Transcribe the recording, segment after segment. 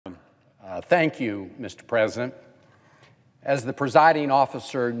Thank you, Mr. President. As the presiding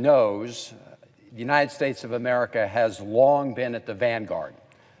officer knows, the United States of America has long been at the vanguard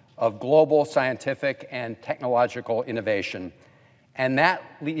of global scientific and technological innovation, and that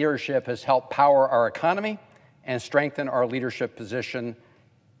leadership has helped power our economy and strengthen our leadership position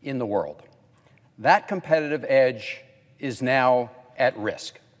in the world. That competitive edge is now at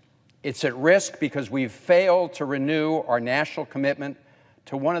risk. It's at risk because we've failed to renew our national commitment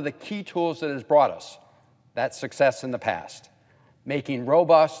to one of the key tools that has brought us that success in the past, making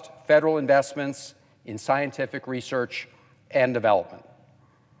robust federal investments in scientific research and development.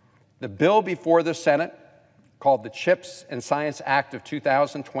 The bill before the Senate, called the CHIPS and Science Act of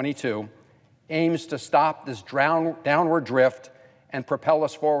 2022, aims to stop this downward drift and propel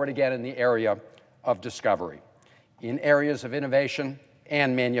us forward again in the area of discovery, in areas of innovation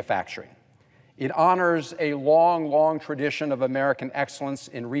and manufacturing. It honors a long, long tradition of American excellence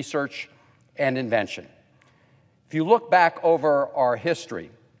in research and invention. If you look back over our history,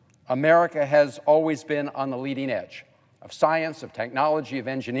 America has always been on the leading edge of science, of technology, of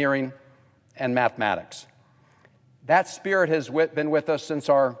engineering, and mathematics. That spirit has been with us since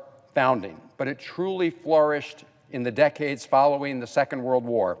our founding, but it truly flourished in the decades following the Second World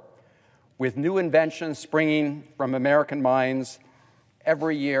War, with new inventions springing from American minds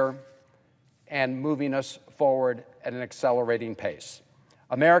every year and moving us forward at an accelerating pace.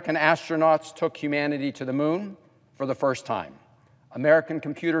 American astronauts took humanity to the moon for the first time. American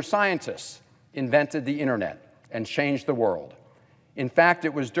computer scientists invented the internet and changed the world. In fact,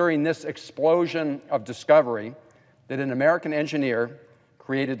 it was during this explosion of discovery that an American engineer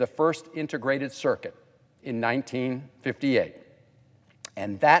created the first integrated circuit in 1958.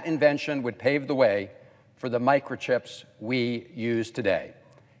 And that invention would pave the way for the microchips we use today,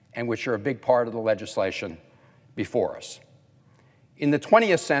 and which are a big part of the legislation before us. In the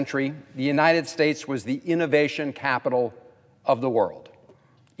 20th century, the United States was the innovation capital of the world.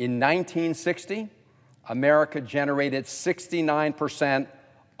 In 1960, America generated 69%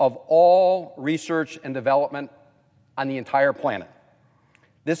 of all research and development on the entire planet.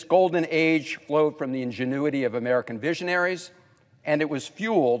 This golden age flowed from the ingenuity of American visionaries, and it was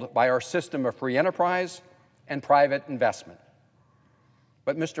fueled by our system of free enterprise and private investment.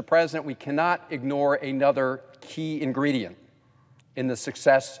 But, Mr. President, we cannot ignore another key ingredient in the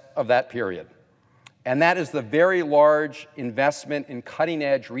success of that period, and that is the very large investment in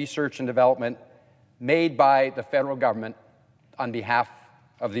cutting-edge research and development made by the federal government on behalf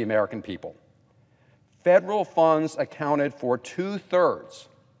of the American people. Federal funds accounted for 2/3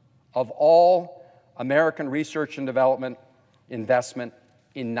 of all American research and development investment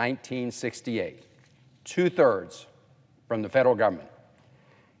in 1968. 2/3 from the federal government.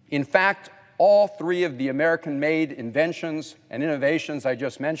 In fact, all three of the American-made inventions and innovations I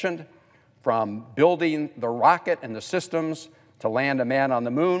just mentioned, from building the rocket and the systems to land a man on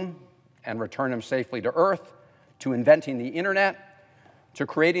the moon and return him safely to Earth, to inventing the internet, to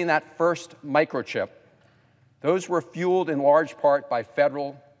creating that first microchip, those were fueled in large part by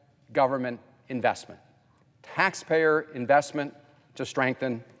federal government investment, taxpayer investment to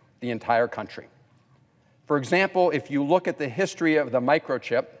strengthen the entire country. For example, if you look at the history of the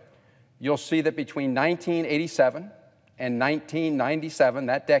microchip, you'll see that between 1987 and 1997,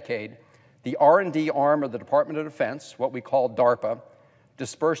 that decade, the R&D arm of the Department of Defense, what we call DARPA,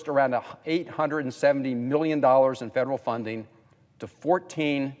 dispersed around $870 million in federal funding to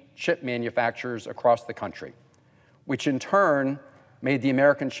 14 chip manufacturers across the country, which in turn made the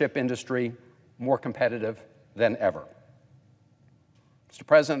American chip industry more competitive than ever. Mr.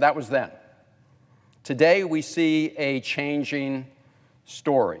 President, that was then. Today, we see a changing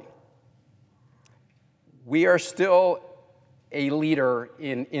story. We are still a leader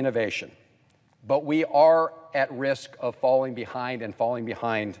in innovation, but we are at risk of falling behind and falling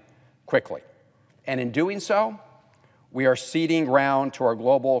behind quickly. And in doing so, we are ceding ground to our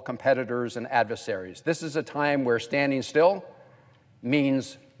global competitors and adversaries. This is a time where standing still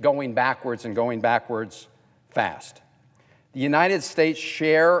means going backwards and going backwards fast. The United States'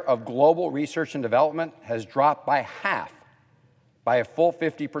 share of global research and development has dropped by half, by a full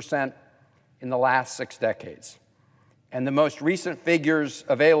 50% in the last 6 decades. And the most recent figures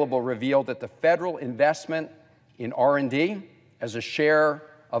available reveal that the federal investment in R&D as a share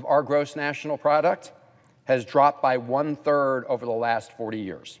of our gross national product has dropped by 1/3 over the last 40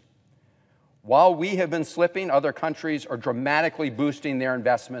 years. While we have been slipping, other countries are dramatically boosting their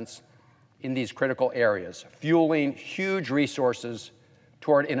investments in these critical areas, fueling huge resources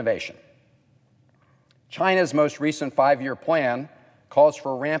toward innovation. China's most recent 5-year plan calls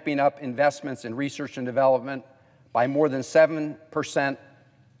for ramping up investments in research and development by more than 7%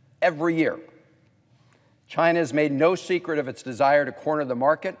 every year. China has made no secret of its desire to corner the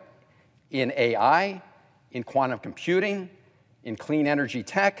market in AI, in quantum computing, in clean energy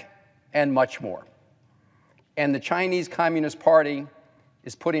tech, and much more. And the Chinese Communist Party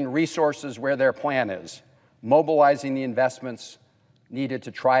is putting resources where their plan is, mobilizing the investments needed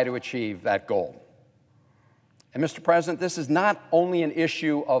to try to achieve that goal. And Mr. President, this is not only an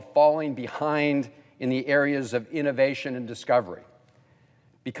issue of falling behind in the areas of innovation and discovery,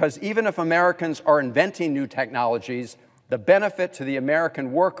 because even if Americans are inventing new technologies, the benefit to the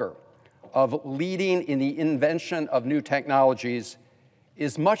American worker of leading in the invention of new technologies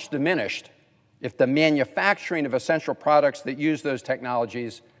is much diminished if the manufacturing of essential products that use those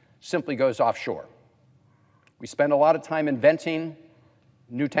technologies simply goes offshore. We spend a lot of time inventing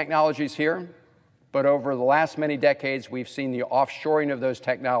new technologies here, but over the last many decades, we've seen the offshoring of those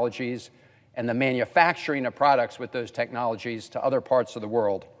technologies and the manufacturing of products with those technologies to other parts of the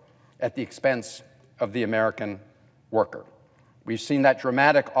world at the expense of the American worker. We've seen that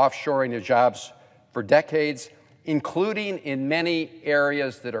dramatic offshoring of jobs for decades, including in many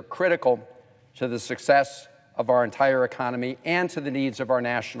areas that are critical to the success of our entire economy and to the needs of our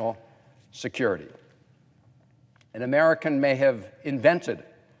national security. An American may have invented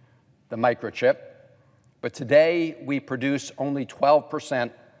the microchip, but today we produce only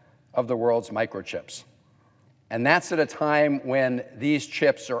 12% of the world's microchips. And that's at a time when these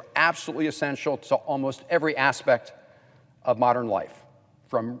chips are absolutely essential to almost every aspect of modern life,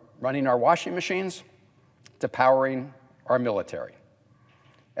 from running our washing machines to powering our military.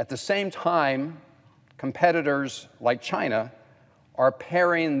 At the same time, competitors like China are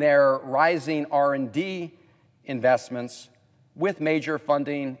pairing their rising R&D investments with major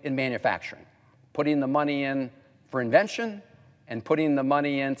funding in manufacturing, putting the money in for invention and putting the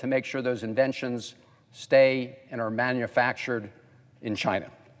money in to make sure those inventions stay and are manufactured in China.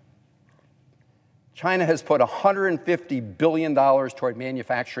 China has put $150 billion toward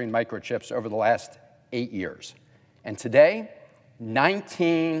manufacturing microchips over the last 8 years. And today,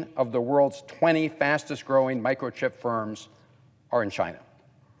 19 of the world's 20 fastest growing microchip firms are in China.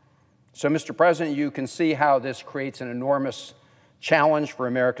 So, Mr. President, you can see how this creates an enormous challenge for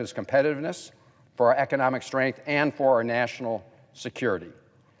America's competitiveness, for our economic strength, and for our national security.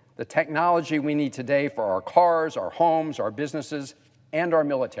 The technology we need today for our cars, our homes, our businesses, and our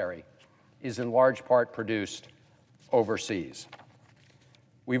military is in large part produced overseas.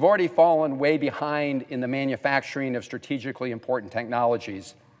 We've already fallen way behind in the manufacturing of strategically important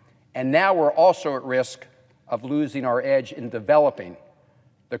technologies, and now we're also at risk of losing our edge in developing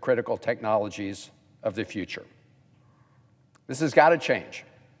the critical technologies of the future. This has got to change.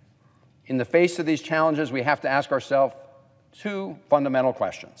 In the face of these challenges, we have to ask ourselves two fundamental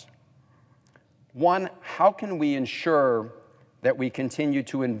questions. One, how can we ensure that we continue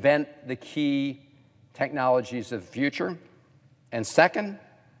to invent the key technologies of the future? And second,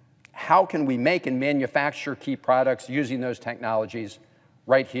 how can we make and manufacture key products using those technologies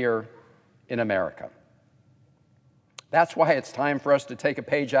right here in America? That's why it's time for us to take a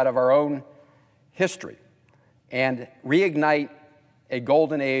page out of our own history and reignite a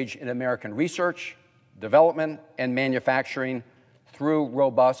golden age in American research, development, and manufacturing through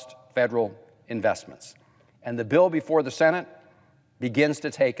robust federal investments. And the bill before the Senate begins to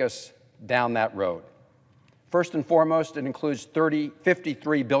take us down that road. First and foremost, it includes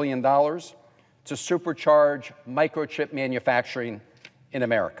 $53 billion to supercharge microchip manufacturing in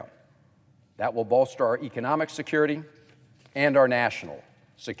America. That will bolster our economic security and our national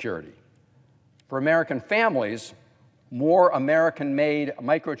security. For American families, more American-made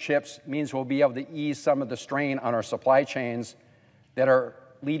microchips means we'll be able to ease some of the strain on our supply chains that are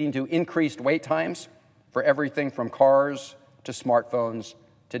leading to increased wait times for everything from cars to smartphones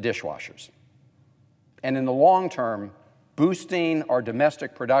to dishwashers. And in the long term, boosting our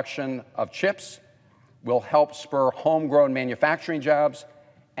domestic production of chips will help spur homegrown manufacturing jobs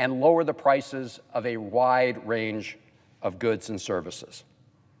and lower the prices of a wide range of goods and services.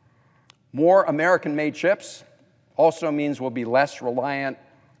 More American-made chips also means we'll be less reliant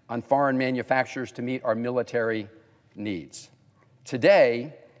on foreign manufacturers to meet our military needs.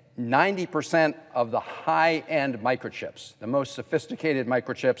 Today, 90% of the high-end microchips, the most sophisticated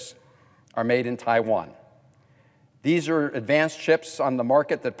microchips, are made in Taiwan. These are advanced chips on the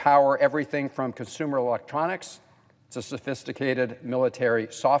market that power everything from consumer electronics to sophisticated military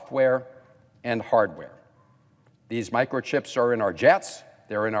software and hardware. These microchips are in our jets,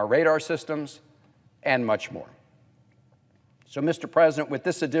 they're in our radar systems, and much more. So, Mr. President, with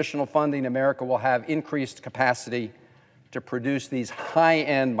this additional funding, America will have increased capacity to produce these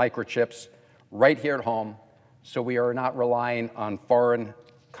high-end microchips right here at home, so we are not relying on foreign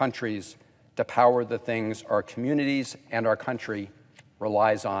countries to power the things our communities and our country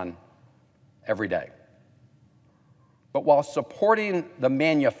relies on every day. But while supporting the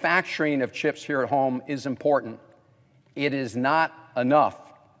manufacturing of chips here at home is important, it is not enough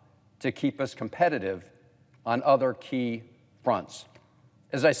to keep us competitive on other key fronts.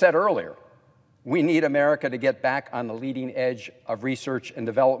 As I said earlier, we need America to get back on the leading edge of research and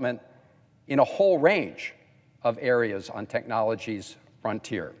development in a whole range of areas on technology's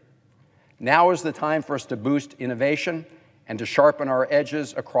frontier. Now is the time for us to boost innovation and to sharpen our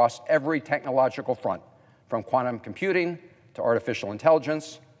edges across every technological front, from quantum computing to artificial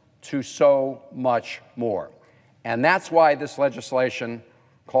intelligence to so much more. And that's why this legislation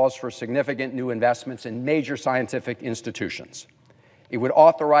calls for significant new investments in major scientific institutions. It would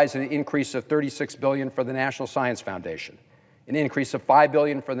authorize an increase of $36 billion for the National Science Foundation, an increase of $5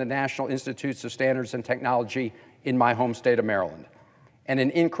 billion for the National Institutes of Standards and Technology in my home state of Maryland, and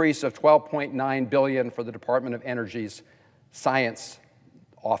an increase of $12.9 billion for the Department of Energy's Science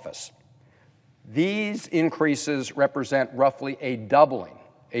Office. These increases represent roughly a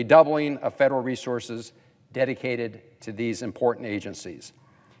doubling of federal resources dedicated to these important agencies.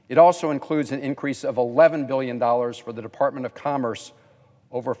 It also includes an increase of $11 billion for the Department of Commerce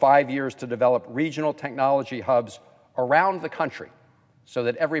over 5 years to develop regional technology hubs around the country so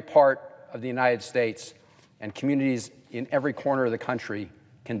that every part of the United States and communities in every corner of the country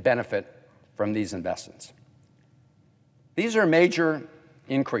can benefit from these investments. These are major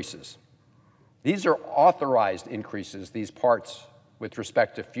increases. These are authorized increases, these parts, with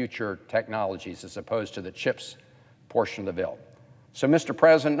respect to future technologies as opposed to the CHIPS portion of the bill. So, Mr.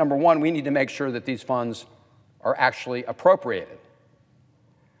 President, number one, we need to make sure that these funds are actually appropriated.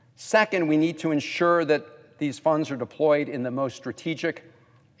 Second, we need to ensure that these funds are deployed in the most strategic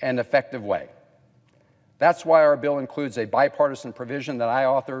and effective way. That's why our bill includes a bipartisan provision that I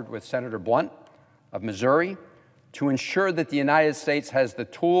authored with Senator Blunt of Missouri to ensure that the United States has the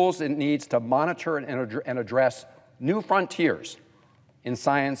tools it needs to monitor and address new frontiers in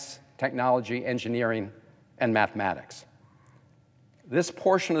science, technology, engineering, and mathematics. This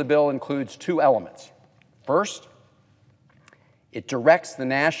portion of the bill includes two elements. First, it directs the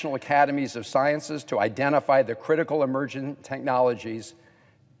National Academies of Sciences to identify the critical emerging technologies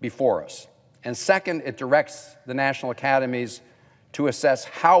before us. And second, it directs the National Academies to assess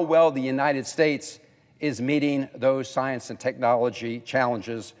how well the United States is meeting those science and technology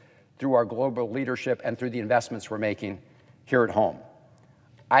challenges through our global leadership and through the investments we're making here at home.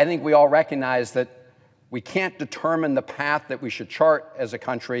 I think we all recognize that we can't determine the path that we should chart as a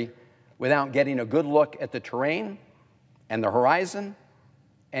country without getting a good look at the terrain and the horizon,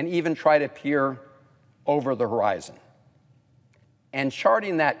 and even try to peer over the horizon. And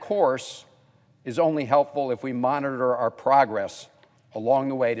charting that course is only helpful if we monitor our progress along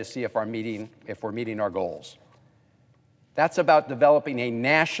the way to see if we're meeting our goals. That's about developing a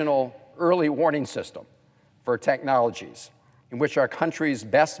national early warning system for technologies in which our country's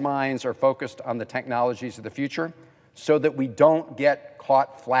best minds are focused on the technologies of the future so that we don't get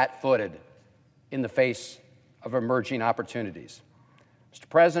caught flat-footed in the face of emerging opportunities. Mr.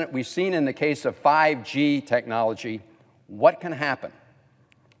 President, we've seen in the case of 5G technology what can happen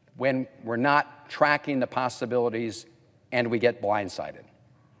when we're not tracking the possibilities and we get blindsided.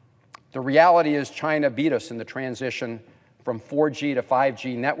 The reality is China beat us in the transition from 4G to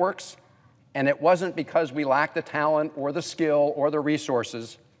 5G networks, and it wasn't because we lacked the talent or the skill or the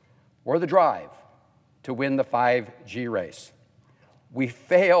resources or the drive to win the 5G race. We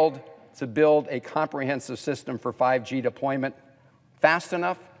failed to build a comprehensive system for 5G deployment fast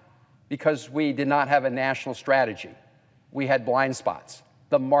enough because we did not have a national strategy. We had blind spots.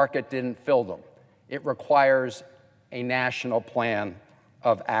 The market didn't fill them. It requires a national plan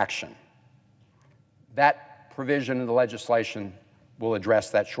of action. That provision in the legislation will address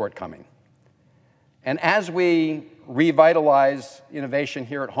that shortcoming. And as we revitalize innovation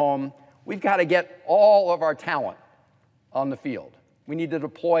here at home, we've got to get all of our talent on the field. We need to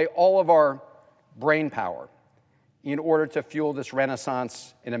deploy all of our brain power in order to fuel this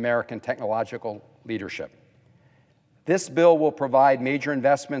renaissance in American technological leadership. This bill will provide major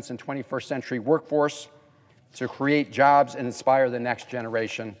investments in 21st century workforce to create jobs and inspire the next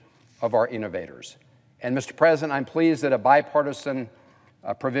generation of our innovators. And Mr. President, I'm pleased that a bipartisan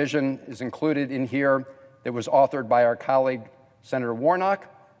provision is included in here that was authored by our colleague, Senator Warnock,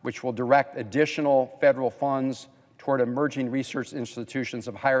 which will direct additional federal funds toward emerging research institutions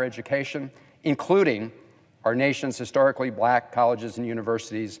of higher education, including our nation's historically black colleges and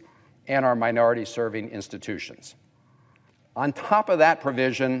universities and our minority-serving institutions. On top of that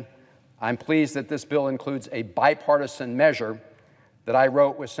provision, I'm pleased that this bill includes a bipartisan measure that I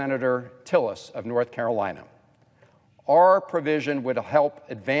wrote with Senator Tillis of North Carolina. Our provision would help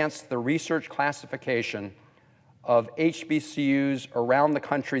advance the research classification of HBCUs around the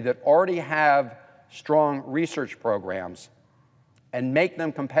country that already have strong research programs and make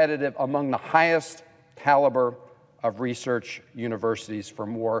them competitive among the highest caliber of research universities for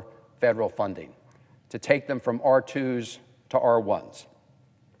more federal funding, to take them from R2s to R1s.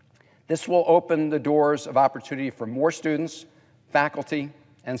 This will open the doors of opportunity for more students, faculty,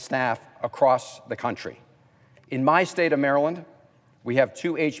 and staff across the country. In my state of Maryland, we have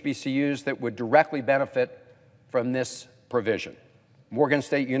 2 HBCUs that would directly benefit from this provision: Morgan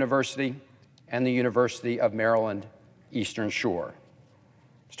State University and the University of Maryland Eastern Shore.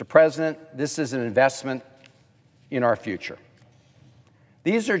 Mr. President, this is an investment in our future.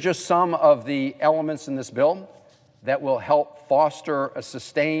 These are just some of the elements in this bill that will help foster a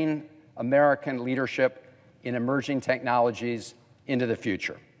sustained American leadership in emerging technologies into the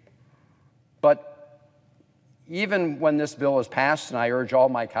future. But even when this bill is passed, and I urge all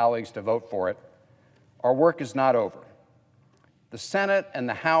my colleagues to vote for it, our work is not over. The Senate and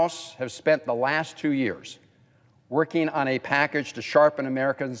the House have spent the last 2 years working on a package to sharpen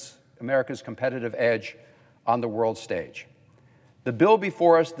America's competitive edge on the world stage. The bill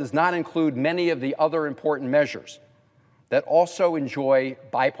before us does not include many of the other important measures that also enjoy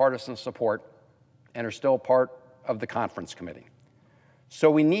bipartisan support and are still part of the conference committee. So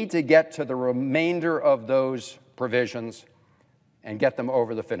we need to get to the remainder of those provisions and get them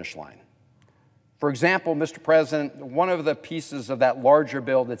over the finish line. For example, Mr. President, one of the pieces of that larger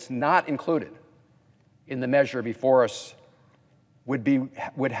bill that's not included in the measure before us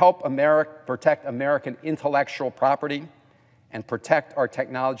would help protect American intellectual property and protect our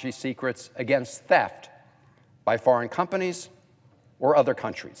technology secrets against theft by foreign companies or other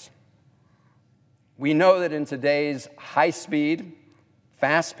countries. We know that in today's high-speed,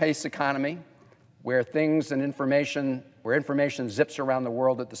 fast-paced economy, where information zips around the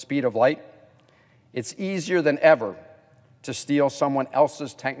world at the speed of light, it's easier than ever to steal someone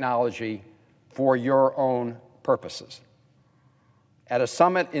else's technology for your own purposes. At a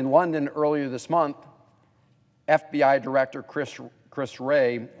summit in London earlier this month, FBI Director Chris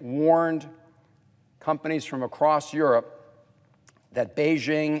Wray warned companies from across Europe that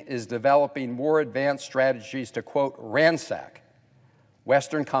Beijing is developing more advanced strategies to, quote, ransack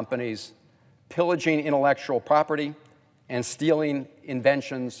Western companies, pillaging intellectual property and stealing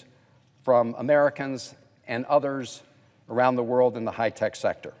inventions from Americans and others around the world in the high-tech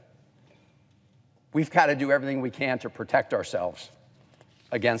sector. We've got to do everything we can to protect ourselves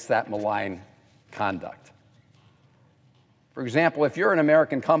against that malign conduct. For example, if you're an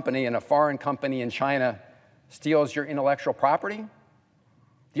American company and a foreign company in China steals your intellectual property,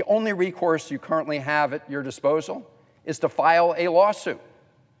 the only recourse you currently have at your disposal is to file a lawsuit.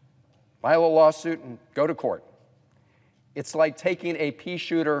 File a lawsuit and go to court. It's like taking a pea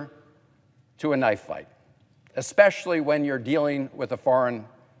shooter to a knife fight, especially when you're dealing with a foreign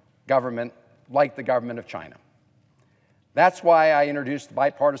government like the government of China. That's why I introduced a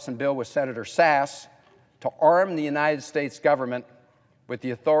bipartisan bill with Senator Sass to arm the United States government with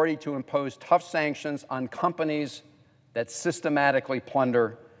the authority to impose tough sanctions on companies that systematically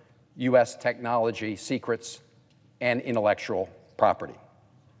plunder U.S. technology secrets and intellectual property.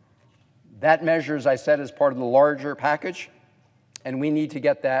 That measure, as I said, is part of the larger package, and we need to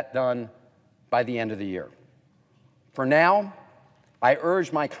get that done by the end of the year. For now, I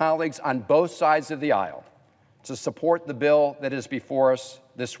urge my colleagues on both sides of the aisle to support the bill that is before us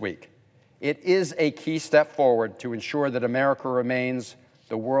this week. It is a key step forward to ensure that America remains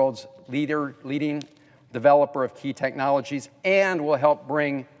the world's leading developer of key technologies and will help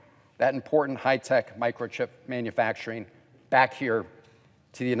bring that important high-tech microchip manufacturing back here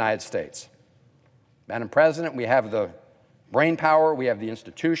to the United States. Madam President, we have the brainpower, we have the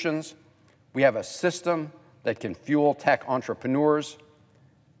institutions, we have a system that can fuel tech entrepreneurs.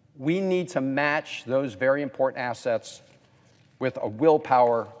 We need to match those very important assets with a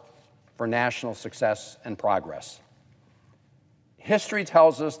willpower for national success and progress. History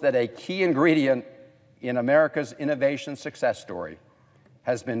tells us that a key ingredient in America's innovation success story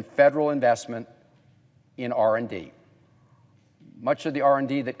has been federal investment in R&D. Much of the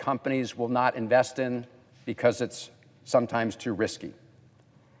R&D that companies will not invest in because it's sometimes too risky.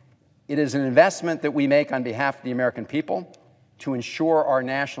 It is an investment that we make on behalf of the American people to ensure our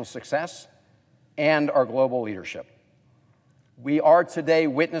national success and our global leadership. We are today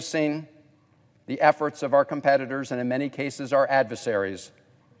witnessing the efforts of our competitors, and in many cases our adversaries,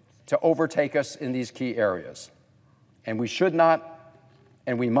 to overtake us in these key areas. And we should not,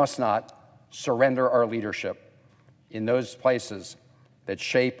 and we must not, surrender our leadership in those places that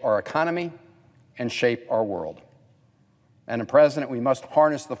shape our economy and shape our world. Madam President, we must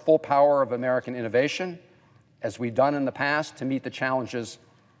harness the full power of American innovation, as we've done in the past, to meet the challenges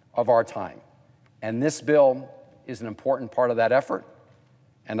of our time. And this bill is an important part of that effort,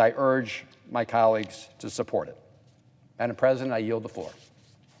 and I urge my colleagues to support it. Madam President, I yield the floor.